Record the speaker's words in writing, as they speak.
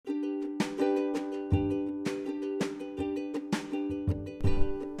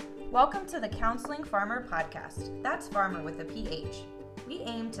Welcome to the Counseling Farmer Podcast. That's Farmer with a PH. We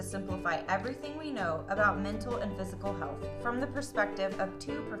aim to simplify everything we know about mental and physical health from the perspective of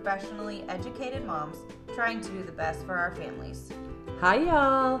two professionally educated moms trying to do the best for our families. Hi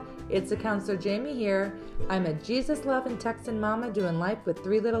y'all, it's a Counselor Jamie here. I'm a Jesus-loving Texan mama doing life with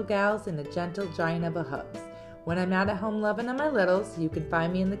three little gals and a gentle giant of a hugs. When I'm not at home loving on my littles, you can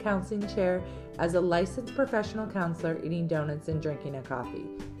find me in the counseling chair as a licensed professional counselor eating donuts and drinking a coffee.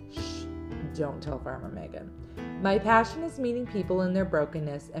 Shh, don't tell Farmer Megan. My passion is meeting people in their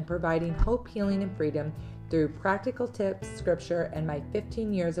brokenness and providing hope, healing, and freedom through practical tips, scripture, and my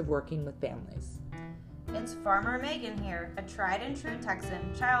 15 years of working with families. It's Farmer Megan here, a tried and true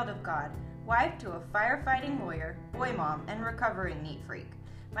Texan, child of God, wife to a firefighting lawyer, boy mom, and recovering neat freak.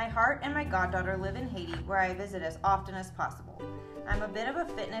 My heart and my goddaughter live in Haiti, where I visit as often as possible. I'm a bit of a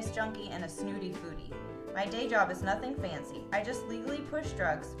fitness junkie and a snooty foodie. My day job is nothing fancy. I just legally push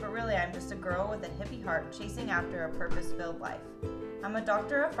drugs, but really I'm just a girl with a hippie heart chasing after a purpose-filled life. I'm a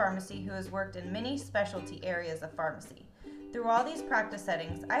doctor of pharmacy who has worked in many specialty areas of pharmacy. Through all these practice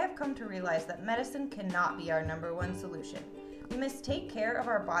settings, I have come to realize that medicine cannot be our number one solution. We must take care of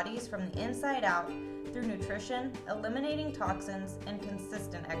our bodies from the inside out through nutrition, eliminating toxins, and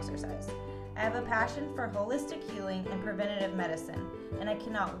consistent exercise. I have a passion for holistic healing and preventative medicine, and I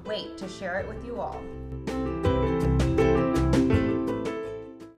cannot wait to share it with you all.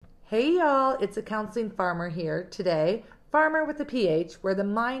 Hey y'all, it's a Counseling Farmer here. Today, Farmer with a PH, where the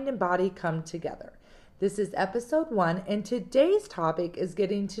mind and body come together. This is episode 1, and today's topic is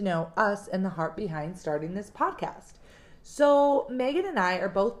getting to know us and the heart behind starting this podcast. So, Megan and I are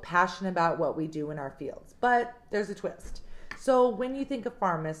both passionate about what we do in our fields, but there's a twist. So, when you think of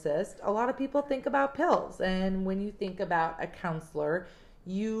pharmacist, a lot of people think about pills, and when you think about a counselor,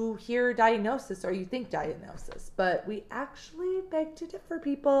 you hear diagnosis or you think diagnosis, but we actually beg to differ,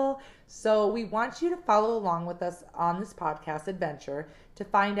 people. So, we want you to follow along with us on this podcast adventure to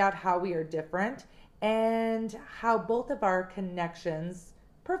find out how we are different and how both of our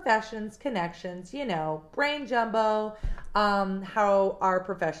professions, connections, brain jumbo, how our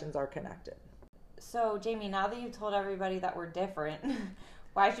professions are connected. So, Jamie, now that you've told everybody that we're different,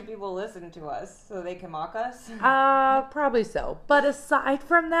 why should people listen to us? So they can mock us? Probably so. But aside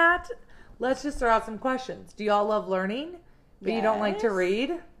from that, let's just throw out some questions. Do y'all love learning, but you don't like to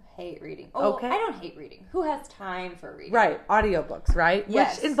read? Hate reading. Okay. I don't hate reading. Who has time for reading? Right. Audiobooks, right?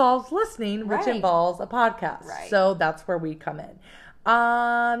 Yes. Which involves listening, which involves a podcast. Right. So that's where we come in.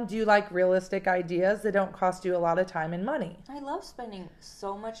 Do you like realistic ideas that don't cost you a lot of time and money? I love spending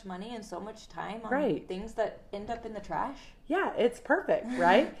so much money and so much time on things that end up in the trash. Yeah, it's perfect,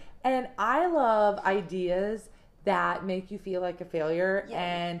 right? And I love ideas that make you feel like a failure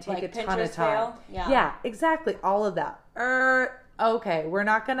and take like a ton of time. Fail? Yeah, exactly. All of that. Okay,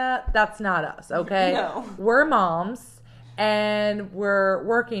 that's not us, okay? No. We're moms and we're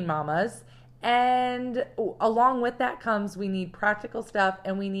working mamas. And along with that comes we need practical stuff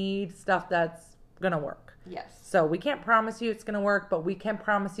and we need stuff that's going to work. Yes. So we can't promise you it's going to work, but we can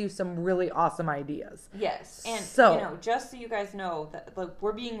promise you some really awesome ideas. Yes. And, just so you guys know, that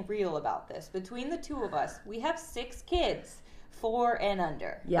we're being real about this. Between the two of us, we have 6 kids, 4 and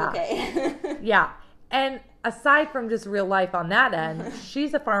under. Yeah. Okay. Yeah. And aside from just real life on that end,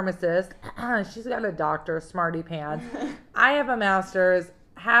 she's a pharmacist. She's got a doctorate, smarty pants. I have a master's.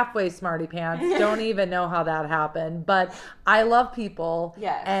 Halfway smarty pants. Don't even know how that happened. But I love people.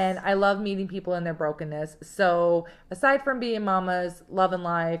 Yes. And I love meeting people in their brokenness. So aside from being mamas, loving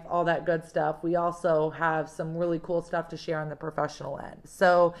life, all that good stuff, we also have some really cool stuff to share on the professional end.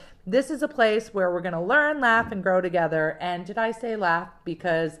 So this is a place where we're going to learn, laugh, and grow together. And did I say laugh?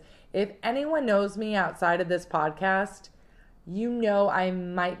 Because if anyone knows me outside of this podcast, I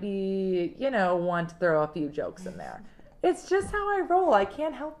might be, want to throw a few jokes in there. It's just how I roll. I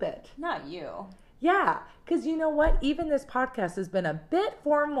can't help it. Not you. Yeah, because you know what? Even this podcast has been a bit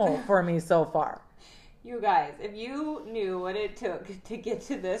formal for me so far. You guys, if you knew what it took to get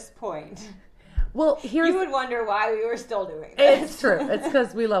to this point, you would wonder why we were still doing this. It's true. It's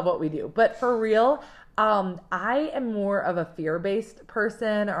because we love what we do. But for real, I am more of a fear-based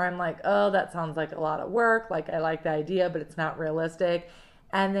person, or I'm like, oh, that sounds like a lot of work. Like, I like the idea, but it's not realistic.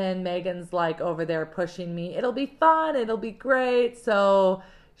 And then Megan's like over there pushing me. It'll be fun. It'll be great. So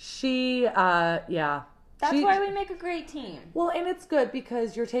she, That's why we make a great team. Well, and it's good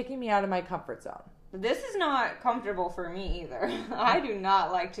because you're taking me out of my comfort zone. This is not comfortable for me either. I do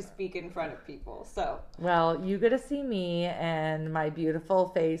not like to speak in front of people, so. Well, you get to see me and my beautiful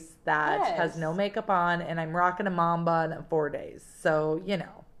face that has no makeup on, and I'm rocking a mom bun in 4 days. So,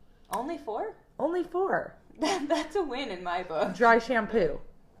 Only 4? Only 4. That's a win in my book. Dry shampoo.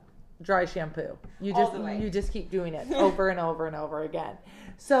 dry shampoo. All the way. You just keep doing it over and over and over again.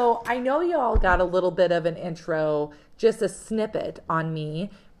 So I know you all got a little bit of an intro, just a snippet on me,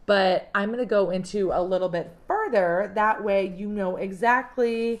 but I'm going to go into a little bit further. That way you know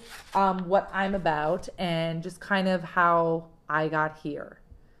exactly what I'm about and just kind of how I got here.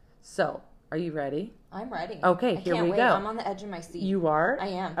 So, are you ready? I'm ready. Okay, here we go. I'm on the edge of my seat. You are? I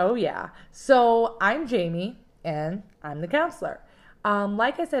am. Oh, yeah. So, I'm Jamie, and I'm the counselor.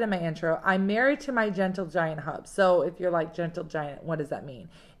 Like I said in my intro, I'm married to my gentle giant hub. So, if you're like gentle giant, what does that mean?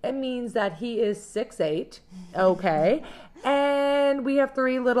 It means that he is 6'8", okay? And we have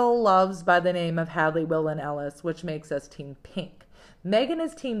 3 little loves by the name of Hadley, Will, and Ellis, which makes us Team Pink. Megan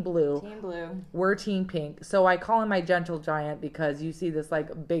is Team Blue. Team Blue. We're Team Pink. So I call him my gentle giant because you see this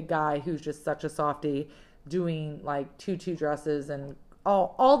like big guy who's just such a softie doing like tutu dresses and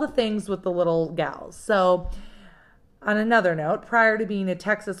all the things with the little gals. So on another note, prior to being a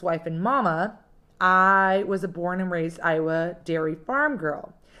Texas wife and mama, I was a born and raised Iowa dairy farm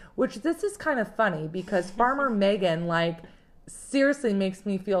girl, which this is kind of funny because Farmer Megan like seriously makes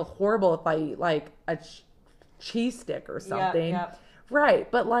me feel horrible if I eat like a cheese stick or something. Yep.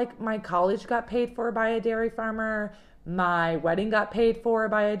 Right, but like my college got paid for by a dairy farmer, my wedding got paid for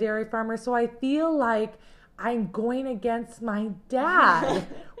by a dairy farmer, so I feel like I'm going against my dad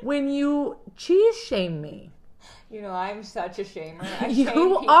when you cheese shame me. You know, I'm such a shamer. I You shame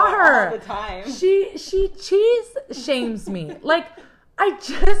people are. all the time. She cheese shames me. Like I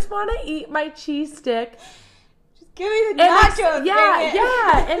just want to eat my cheese stick. Give me the nachos.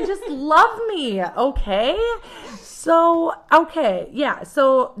 Yeah, and just love me, okay? So,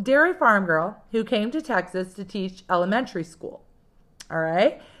 so dairy farm girl who came to Texas to teach elementary school, all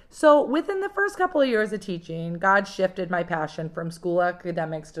right? So within the first couple of years of teaching, God shifted my passion from school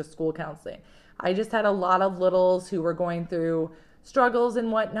academics to school counseling. I just had a lot of littles who were going through struggles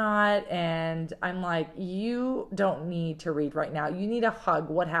and whatnot, and I'm like, you don't need to read right now. You need a hug.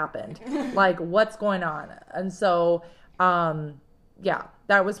 What happened? Like, what's going on? And so,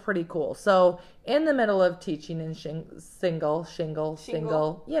 that was pretty cool. So in the middle of teaching in shingle,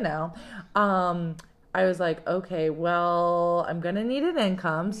 I was like, okay, well, I'm going to need an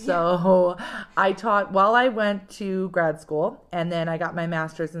income. So I taught while I went to grad school, and then I got my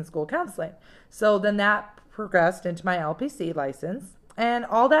master's in school counseling. So then that progressed into my LPC license. And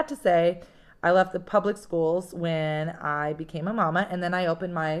all that to say, I left the public schools when I became a mama, and then I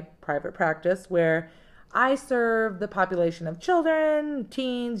opened my private practice where I serve the population of children,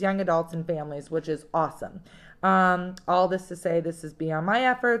 teens, young adults, and families, which is awesome. All this to say, this is beyond my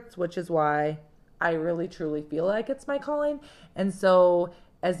efforts, which is why I really truly feel like it's my calling. And so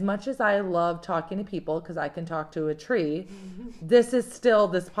as much as I love talking to people, because I can talk to a tree, this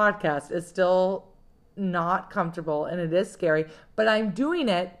podcast is still not comfortable and it is scary, but I'm doing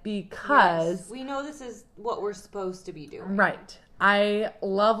it because we know this is what we're supposed to be doing. Right. I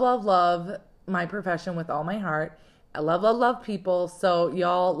love my profession with all my heart. I love people. So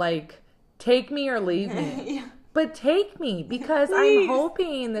y'all like take me or leave me. Yeah. But take me because I'm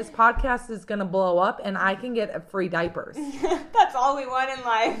hoping this podcast is going to blow up and I can get free diapers. That's all we want in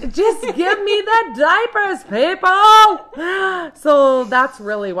life. Just give me the diapers, people. So that's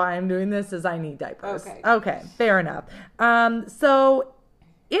really why I'm doing this is I need diapers. Okay, fair enough. So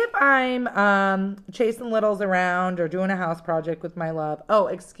if I'm chasing littles around or doing a house project with my love,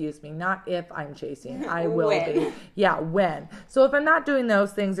 not if I'm chasing, I will be. Yeah, when. So if I'm not doing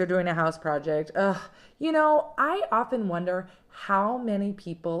those things or doing a house project, I often wonder how many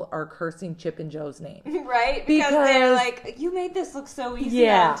people are cursing Chip and Jo's name. Right? Because they're like, you made this look so easy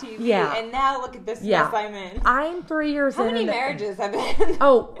on TV, and now look at this mess I'm in. I'm 3 years in. How many marriages have been?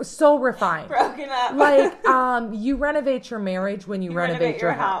 So refined. Broken up. Like, you renovate your marriage when you renovate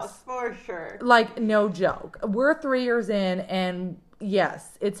your house. For sure. Like, no joke. We're 3 years in, and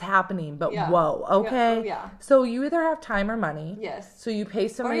yes, it's happening, but whoa, okay? Yeah. So you either have time or money. Yes. So you pay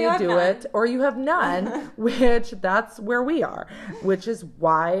somebody to do it, or you have none, which that's where we are, which is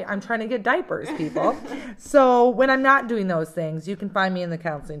why I'm trying to get diapers, people. So when I'm not doing those things, you can find me in the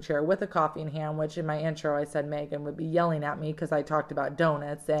counseling chair with a coffee in hand, which in my intro I said Megan would be yelling at me because I talked about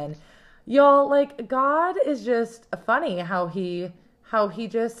donuts. And y'all, like, God is just funny how he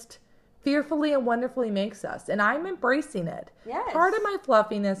just fearfully and wonderfully makes us. And I'm embracing it. Yes. Part of my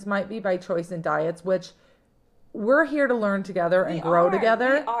fluffiness might be by choice in diets, which we're here to learn together and grow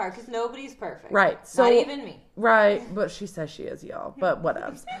together. We are, because nobody's perfect. Right. So, not even me. Right. But she says she is, y'all. But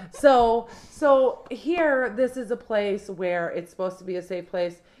whatevs. So here, this is a place where it's supposed to be a safe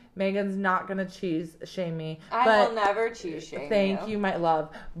place. Megan's not going to cheese shame me. I will never cheese shame you. Thank you, my love.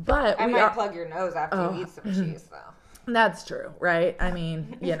 But I might plug your nose after you eat some cheese, though. That's true, right? I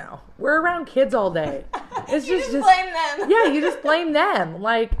mean, we're around kids all day. It's you just blame them. Yeah, you just blame them.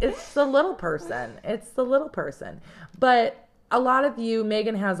 Like, it's the little person. But a lot of you,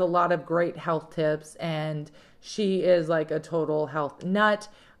 Megan has a lot of great health tips, and she is like a total health nut.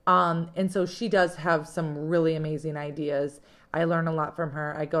 And so she does have some really amazing ideas. I learn a lot from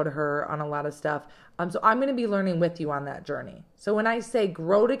her. I go to her on a lot of stuff. So I'm going to be learning with you on that journey. So when I say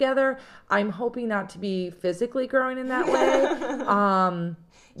grow together, I'm hoping not to be physically growing in that way.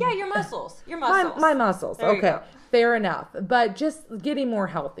 Yeah, your muscles. My muscles. There you Okay. go. Fair enough. But just getting more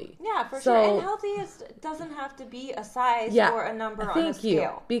healthy. Yeah, for sure. And healthy doesn't have to be a size or a number on a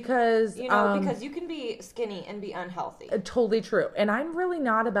scale. Because because you can be skinny and be unhealthy. Totally true. And I'm really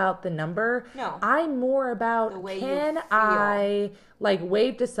not about the number. No. I'm more about, the way can you feel. I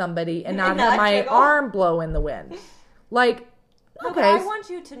wave to somebody and not And have not my jiggle. arm blow in the wind? No, but Okay. I want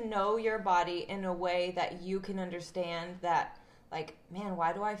you to know your body in a way that you can understand that, like, man,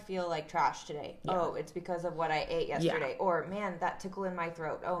 why do I feel like trash today? Yeah. Oh, it's because of what I ate yesterday. Or, man, that tickle in my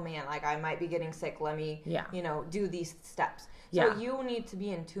throat. Oh, man, like, I might be getting sick. Let me, do these steps. So you need to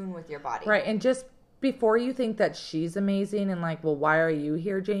be in tune with your body. Right. And just before you think that she's amazing and like, well, why are you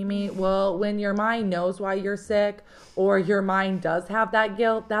here, Jamie? Well, when your mind knows why you're sick or your mind does have that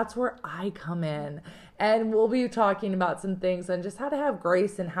guilt, that's where I come in. And we'll be talking about some things and just how to have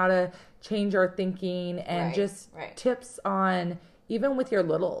grace and how to change our thinking and tips on, even with your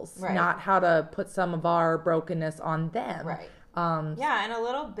littles, not how to put some of our brokenness on them. Right. And a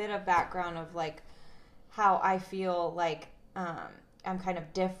little bit of background of like how I feel like I'm kind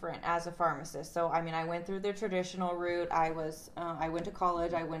of different as a pharmacist. So, I mean, I went through the traditional route. I went to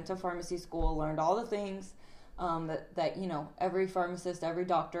college. I went to pharmacy school, learned all the things that every pharmacist, every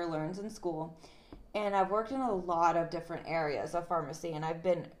doctor learns in school. And I've worked in a lot of different areas of pharmacy, and I've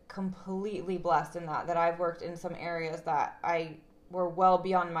been completely blessed in that I've worked in some areas that I were well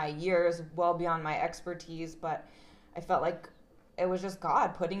beyond my years, well beyond my expertise, but I felt like it was just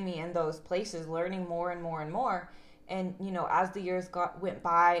God putting me in those places, learning more and more and more. And, as the years went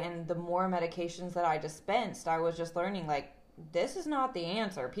by and the more medications that I dispensed, I was just learning, like, this is not the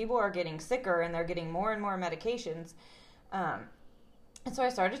answer. People are getting sicker and they're getting more and more medications. And so I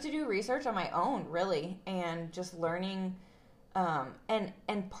started to do research on my own, really, and just learning.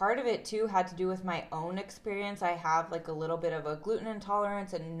 And part of it, too, had to do with my own experience. I have, like, a little bit of a gluten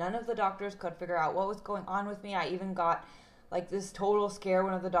intolerance, and none of the doctors could figure out what was going on with me. I even got, like, this total scare.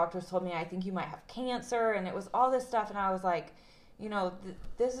 One of the doctors told me, I think you might have cancer, and it was all this stuff. And I was like,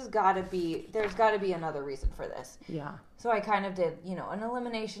 this has got to be, there's got to be another reason for this. Yeah. So I kind of did, an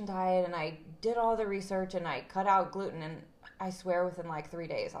elimination diet, and I did all the research, and I cut out gluten, and I swear within like 3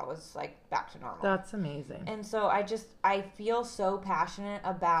 days, I was like back to normal. That's amazing. And so I feel so passionate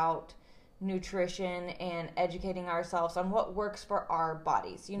about nutrition and educating ourselves on what works for our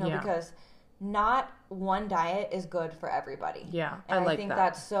bodies, because not one diet is good for everybody. Yeah. And I think that.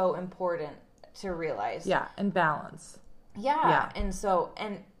 That's so important to realize. Yeah. And balance. Yeah. And so,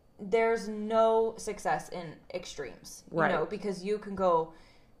 and there's no success in extremes, because you can go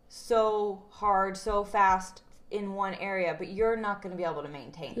so hard, so fast in one area, but you're not going to be able to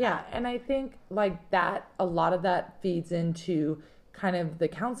maintain that. And I think like that, a lot of that feeds into kind of the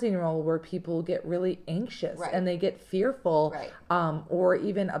counseling role where people get really anxious and they get fearful or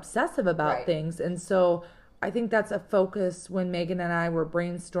even obsessive about things. And so I think that's a focus when Megan and I were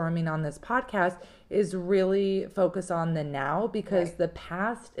brainstorming on this podcast, is really focus on the now, because the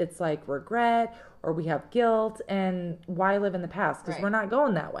past, it's like regret or we have guilt, and why live in the past? Because we're not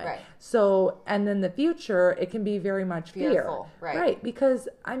going that way. So, and then the future, it can be very much fearful. Right. Because,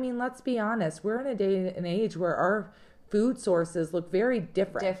 I mean, let's be honest, we're in a day and age where our food sources look very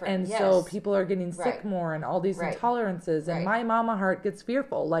different. And so people are getting sick more and all these intolerances. And my mama heart gets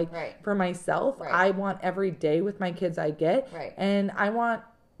fearful. Like for myself, I want every day with my kids I get. And I want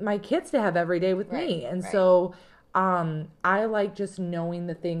my kids to have every day with me. And so I like just knowing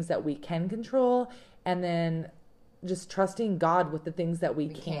the things that we can control and then just trusting God with the things that we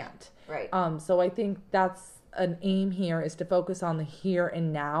can't. So I think that's an aim here, is to focus on the here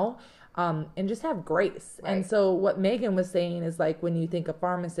and now. And just have grace. And so what Megan was saying is, like, when you think of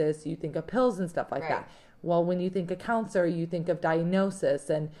pharmacists, you think of pills and stuff like that. Well, when you think of counselor, you think of diagnosis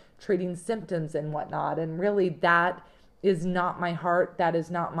and treating symptoms and whatnot. And really that is not my heart. That is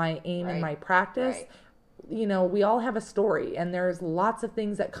not my aim in my practice. We all have a story, and there's lots of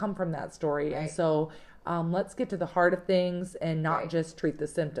things that come from that story. And so let's get to the heart of things and not just treat the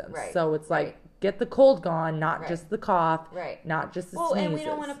symptoms. So it's like, get the cold gone, not just the cough, not just the sneezes. And we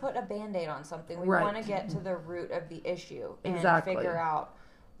don't want to put a Band-Aid on something. We want to get to the root of the issue and figure out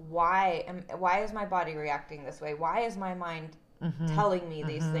why is my body reacting this way? Why is my mind telling me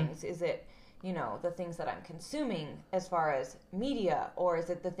these things? Is it, the things that I'm consuming as far as media, or is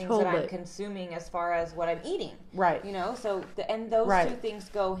it the things that I'm consuming as far as what I'm eating? Right. So those two things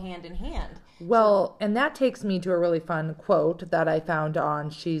go hand in hand. Well, and that takes me to a really fun quote that I found on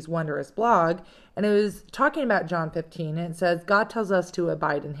She's Wondrous blog, and it was talking about John 15, and it says, God tells us to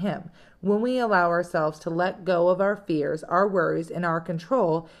abide in him. When we allow ourselves to let go of our fears, our worries, and our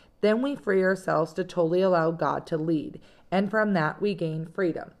control, then we free ourselves to totally allow God to lead. And from that, we gain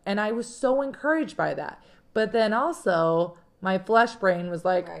freedom. And I was so encouraged by that. But then also, my flesh brain was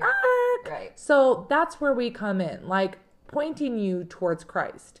like, Right. So that's where we come in, like pointing you towards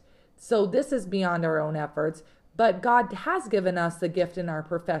Christ. So this is beyond our own efforts, but God has given us the gift in our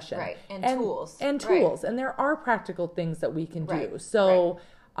profession. Right, and tools. And tools. Right. And there are practical things that we can do. So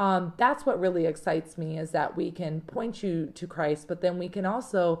that's what really excites me, is that we can point you to Christ, but then we can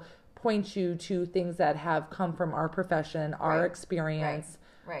also point you to things that have come from our profession, our experience,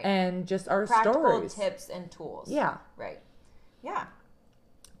 and just our practical stories. Tips and tools. Yeah. Right. Yeah.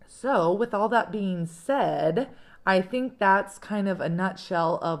 So with all that being said, I think that's kind of a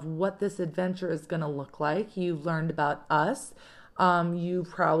nutshell of what this adventure is going to look like. You've learned about us. You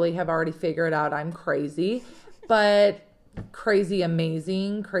probably have already figured out I'm crazy, but crazy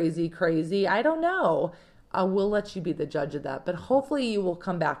amazing, crazy. I don't know. We'll let you be the judge of that, but hopefully you will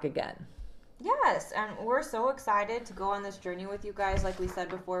come back again. Yes, and we're so excited to go on this journey with you guys. Like we said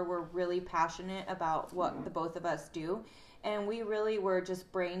before, we're really passionate about what the both of us do, and we really were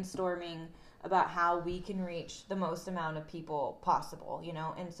just brainstorming about how we can reach the most amount of people possible,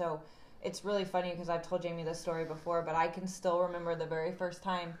 and so it's really funny because I've told Jamie this story before, but I can still remember the very first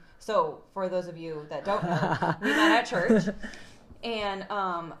time. So for those of you that don't know, we met at church. And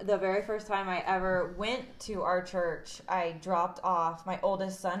the very first time I ever went to our church, I dropped off my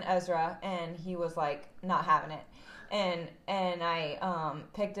oldest son, Ezra, and he was like not having it. And I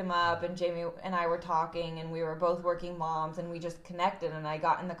picked him up, and Jamie and I were talking, and we were both working moms, and we just connected. And I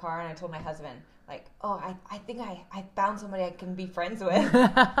got in the car, and I told my husband, like, I think I found somebody I can be friends with.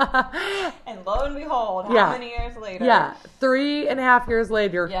 And lo and behold, how many years later? Yeah, 3.5 years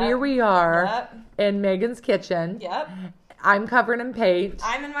later, here we are in Megan's kitchen. Yep. I'm covered in paint.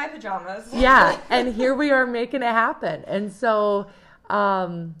 I'm in my pajamas. Yeah, and here we are making it happen. And so,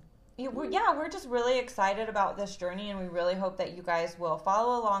 we're just really excited about this journey, and we really hope that you guys will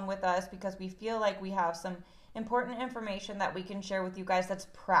follow along with us, because we feel like we have some important information that we can share with you guys that's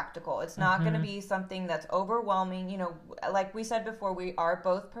practical. It's not going to be something that's overwhelming. Like we said before, we are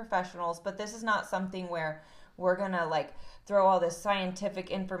both professionals, but this is not something where we're going to throw all this scientific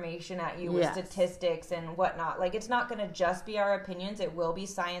information at you with statistics and whatnot. It's not going to just be our opinions. It will be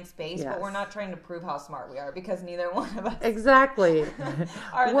science-based, but we're not trying to prove how smart we are, because neither one of us exactly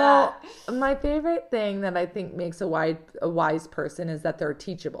are that. My favorite thing that I think makes a wise person is that they're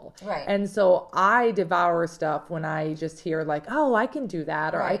teachable. Right. And so I devour stuff when I just hear I can do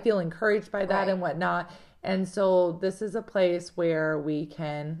that, or I feel encouraged by that and whatnot. And so this is a place where we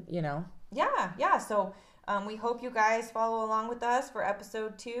can, Yeah. So we hope you guys follow along with us for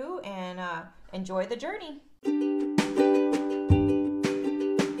episode 2 and enjoy the journey.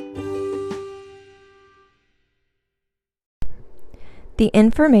 The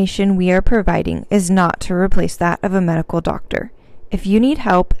information we are providing is not to replace that of a medical doctor. If you need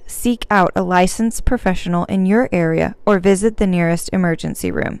help, seek out a licensed professional in your area or visit the nearest emergency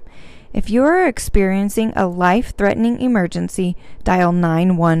room. If you are experiencing a life-threatening emergency, dial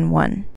 911.